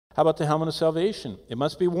How about the helmet of salvation? It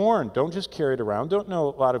must be worn. Don't just carry it around. Don't know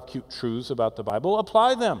a lot of cute truths about the Bible.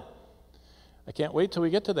 Apply them. I can't wait till we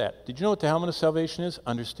get to that. Did you know what the helmet of salvation is?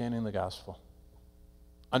 Understanding the gospel.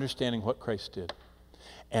 Understanding what Christ did.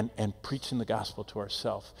 And preaching the gospel to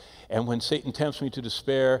ourselves. And when Satan tempts me to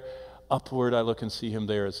despair, upward I look and see him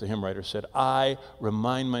there, as the hymn writer said. I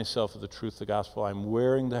remind myself of the truth of the gospel. I'm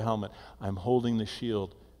wearing the helmet. I'm holding the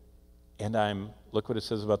shield. And look what it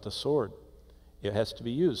says about the sword. It has to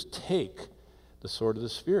be used. Take the sword of the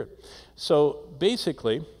Spirit. So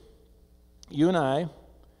basically, you and I,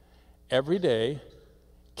 every day,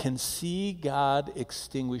 can see God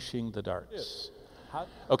extinguishing the darts.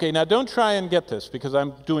 Okay, now don't try and get this, because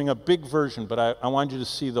I'm doing a big version, but I want you to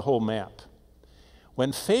see the whole map.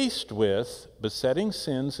 When faced with besetting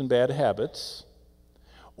sins and bad habits,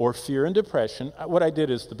 or fear and depression, what I did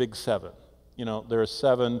is the big 7. There are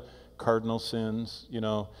 7 cardinal sins,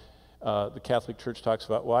 the Catholic Church talks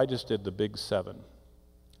about, well, I just did the big 7.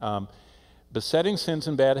 Besetting sins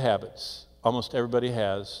and bad habits. Almost everybody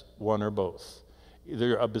has one or both.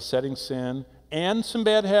 Either a besetting sin and some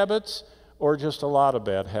bad habits, or just a lot of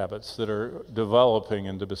bad habits that are developing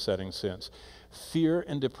into besetting sins. Fear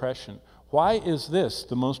and depression. Why is this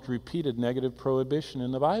the most repeated negative prohibition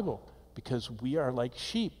in the Bible? Because we are like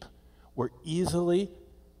sheep. We're easily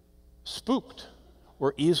spooked.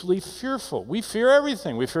 We're easily fearful. We fear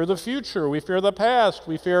everything. We fear the future. We fear the past.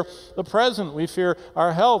 We fear the present. We fear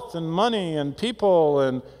our health and money and people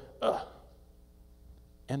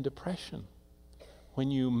and depression. When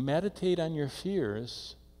you meditate on your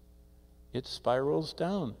fears, it spirals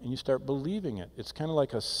down and you start believing it. It's kind of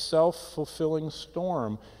like a self-fulfilling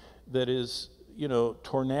storm that is,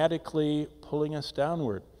 tornadically pulling us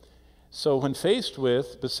downward. So when faced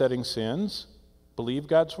with besetting sins, believe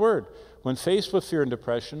God's word. When faced with fear and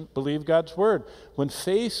depression, believe God's word. When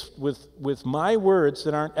faced with my words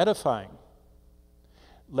that aren't edifying,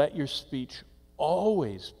 let your speech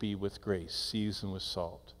always be with grace, seasoned with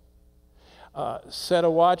salt. Set a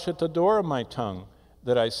watch at the door of my tongue,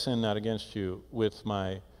 that I sin not against you with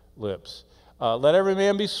my lips. Let every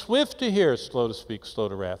man be swift to hear, slow to speak, slow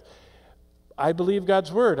to wrath. I believe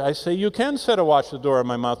God's word. I say you can set a watch at the door of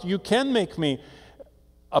my mouth. You can make me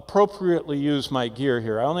appropriately use my gear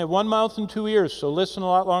here. I only have 1 mouth and 2 ears, so listen a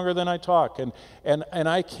lot longer than I talk. And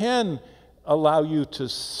I can allow you to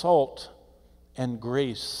salt and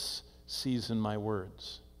grace season my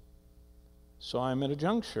words. So I'm at a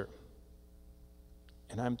juncture.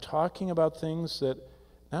 And I'm talking about things that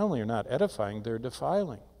not only are not edifying, they're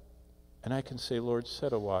defiling. And I can say, Lord,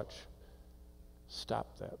 set a watch.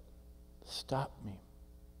 Stop that. Stop me.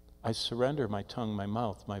 I surrender my tongue, my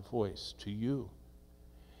mouth, my voice to you.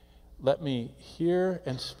 Let me hear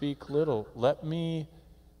and speak little. Let me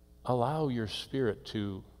allow your Spirit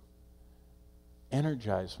to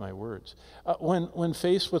energize my words. When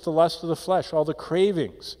faced with the lust of the flesh, all the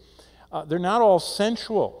cravings, they're not all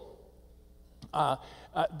sensual.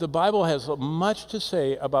 The Bible has much to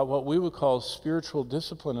say about what we would call spiritual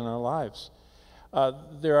discipline in our lives.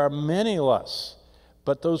 There are many lusts,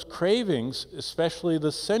 but those cravings, especially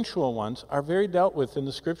the sensual ones, are very dealt with in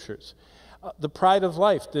the Scriptures. The pride of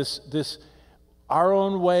life, this our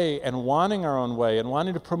own way and wanting our own way and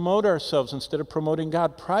wanting to promote ourselves instead of promoting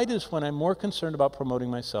God. Pride is when I'm more concerned about promoting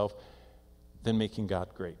myself than making God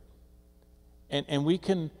great. And we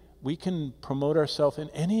can promote ourselves in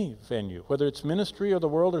any venue, whether it's ministry or the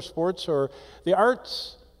world or sports or the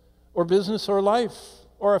arts or business or life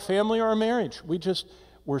or a family or a marriage.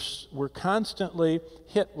 We're constantly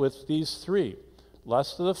hit with these 3.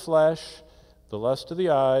 Lust of the flesh, the lust of the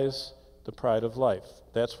eyes, the pride of life.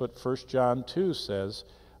 That's what 1 John 2 says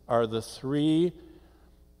are the 3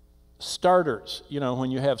 starters.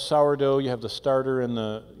 When you have sourdough, you have the starter and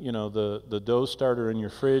the dough starter in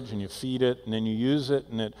your fridge, and you feed it, and then you use it,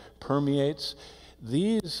 and it permeates.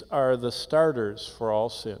 These are the starters for all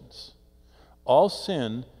sins. All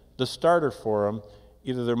sin, the starter for them,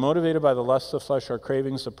 either they're motivated by the lust of the flesh, our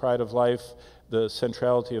cravings, the pride of life, the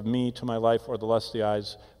centrality of me to my life, or the lust of the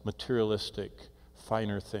eyes, materialistic,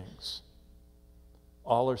 finer things.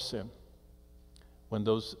 All are sin. When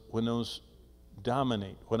those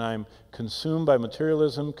dominate, when I'm consumed by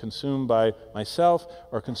materialism, consumed by myself,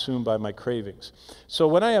 or consumed by my cravings. So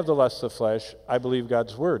when I have the lust of the flesh, I believe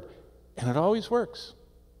God's word. And it always works.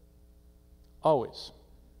 Always.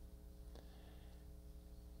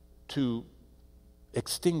 To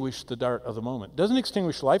extinguish the dart of the moment. It doesn't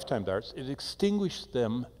extinguish lifetime darts. It extinguishes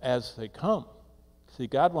them as they come. See,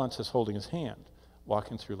 God wants us holding his hand,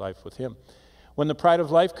 walking through life with him. When the pride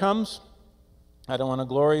of life comes, I don't want to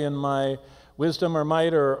glory in my wisdom or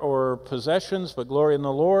might or possessions, but glory in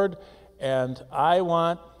the Lord. And I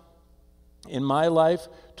want in my life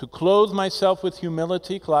to clothe myself with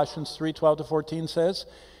humility. Colossians 3:12-14 says,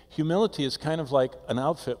 humility is kind of like an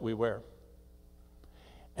outfit we wear.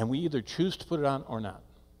 And we either choose to put it on or not.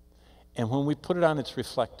 And when we put it on, it's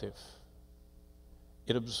reflective.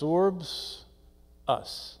 It absorbs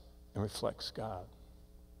us and reflects God.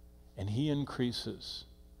 And he increases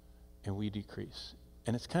and we decrease.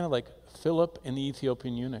 And it's kind of like Philip and the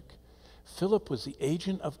Ethiopian eunuch. Philip was the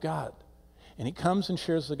agent of God. And he comes and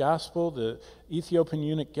shares the gospel. The Ethiopian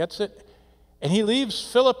eunuch gets it. And he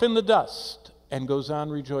leaves Philip in the dust and goes on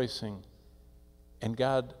rejoicing. And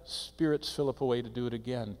God spirits Philip away to do it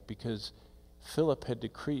again because Philip had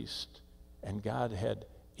decreased and God had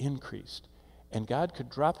increased. And God could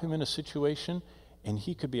drop him in a situation and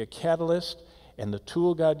he could be a catalyst and the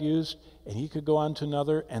tool God used, and he could go on to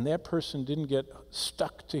another, and that person didn't get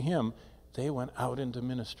stuck to him. They went out into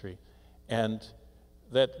ministry. And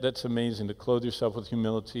that's amazing, to clothe yourself with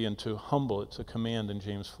humility and to humble. It's a command in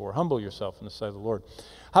James 4. Humble yourself in the sight of the Lord.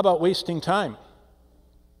 How about wasting time?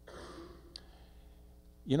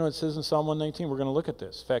 You know, it says in Psalm 119, we're going to look at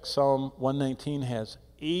this. In fact, Psalm 119 has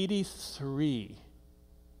 83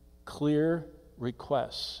 clear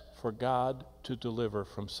requests for God to deliver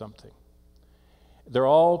from something. They're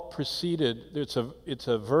all preceded, it's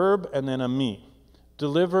a verb and then a me.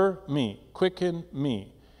 Deliver me, quicken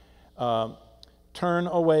me, turn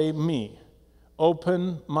away me,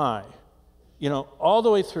 open my. You know, all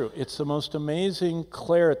the way through. It's the most amazing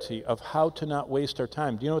clarity of how to not waste our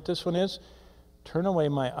time. Do you know what this one is? Turn away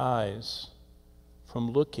my eyes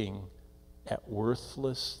from looking at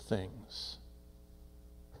worthless things.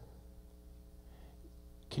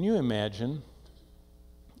 Can you imagine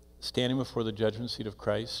standing before the judgment seat of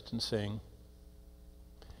Christ and saying,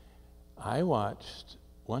 I watched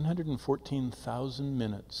 114,000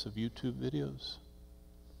 minutes of YouTube videos.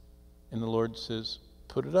 And the Lord says,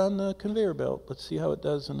 put it on the conveyor belt. Let's see how it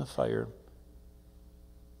does in the fire.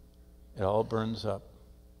 It all burns up.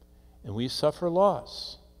 And we suffer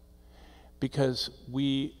loss because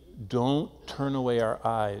we don't turn away our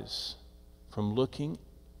eyes from looking.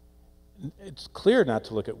 It's clear not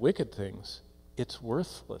to look at wicked things. It's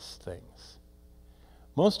worthless things.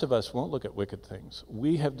 Most of us won't look at wicked things.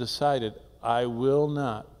 We have decided, I will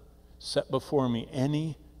not set before me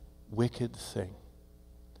any wicked thing.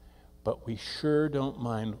 But we sure don't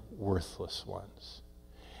mind worthless ones.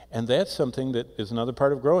 And that's something that is another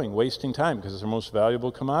part of growing, wasting time, because it's our most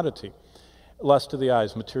valuable commodity. Lust of the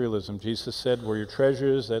eyes, materialism. Jesus said, where your treasure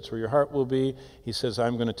is, that's where your heart will be. He says,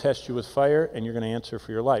 I'm going to test you with fire, and you're going to answer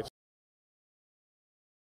for your life.